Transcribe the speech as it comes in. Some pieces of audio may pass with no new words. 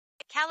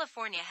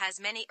California has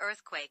many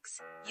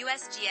earthquakes.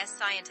 USGS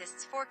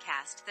scientists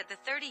forecast that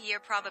the 30-year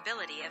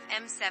probability of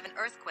M7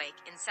 earthquake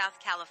in South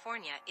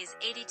California is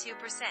 82%,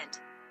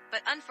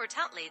 but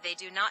unfortunately they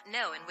do not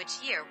know in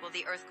which year will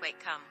the earthquake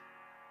come.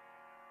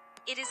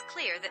 It is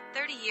clear that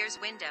 30 years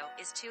window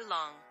is too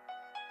long.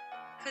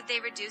 Could they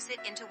reduce it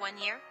into 1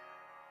 year?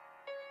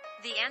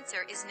 The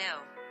answer is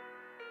no.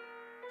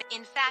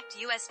 In fact,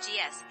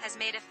 USGS has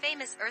made a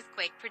famous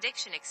earthquake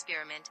prediction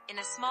experiment in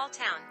a small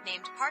town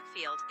named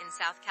Parkfield in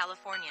South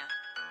California.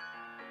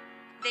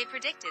 They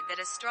predicted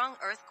that a strong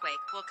earthquake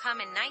will come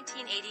in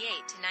 1988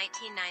 to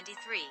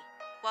 1993,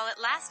 while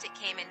at last it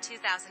came in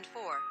 2004,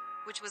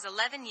 which was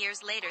 11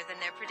 years later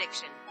than their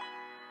prediction.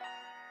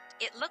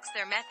 It looks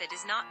their method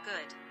is not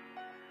good.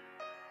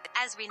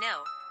 As we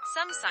know,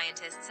 some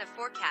scientists have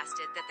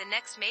forecasted that the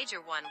next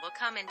major one will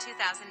come in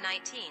 2019,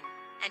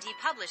 and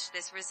he published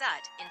this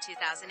result in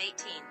 2018.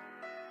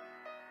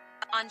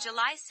 On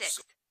July 6,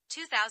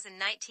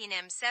 2019,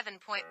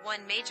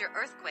 M7.1 major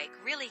earthquake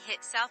really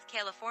hit South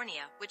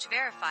California, which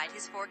verified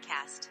his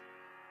forecast.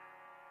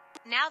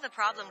 Now the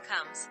problem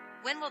comes,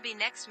 when will be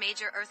next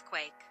major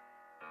earthquake?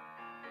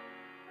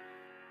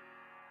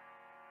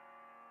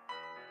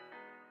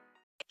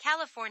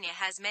 California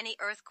has many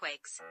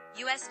earthquakes.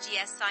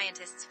 USGS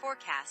scientists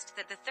forecast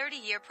that the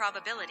 30-year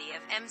probability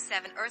of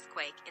M7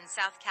 earthquake in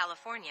South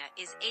California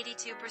is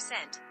 82%,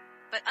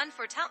 but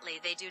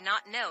unfortunately they do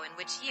not know in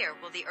which year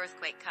will the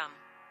earthquake come.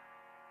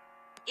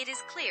 It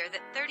is clear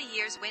that 30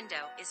 years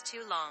window is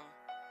too long.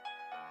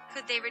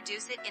 Could they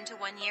reduce it into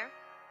 1 year?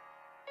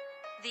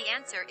 The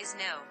answer is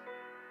no.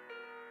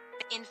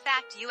 In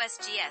fact,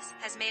 USGS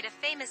has made a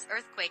famous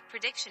earthquake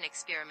prediction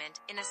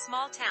experiment in a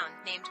small town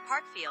named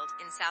Parkfield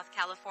in South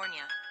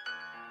California.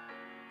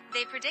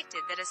 They predicted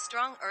that a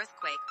strong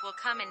earthquake will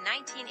come in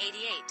 1988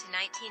 to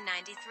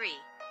 1993,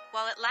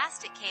 while at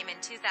last it came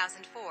in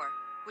 2004,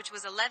 which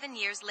was 11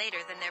 years later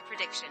than their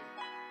prediction.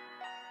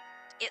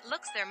 It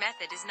looks their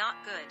method is not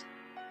good.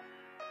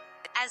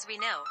 As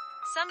we know,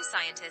 some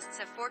scientists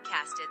have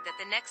forecasted that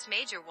the next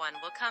major one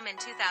will come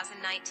in 2019,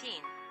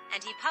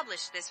 and he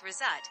published this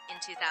result in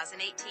 2018.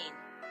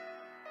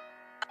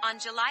 On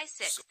July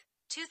 6,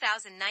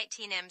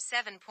 2019,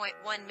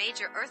 M7.1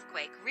 major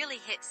earthquake really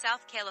hit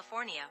South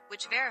California,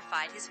 which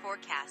verified his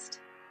forecast.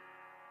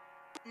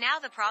 Now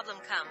the problem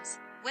comes,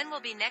 when will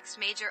be next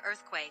major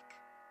earthquake?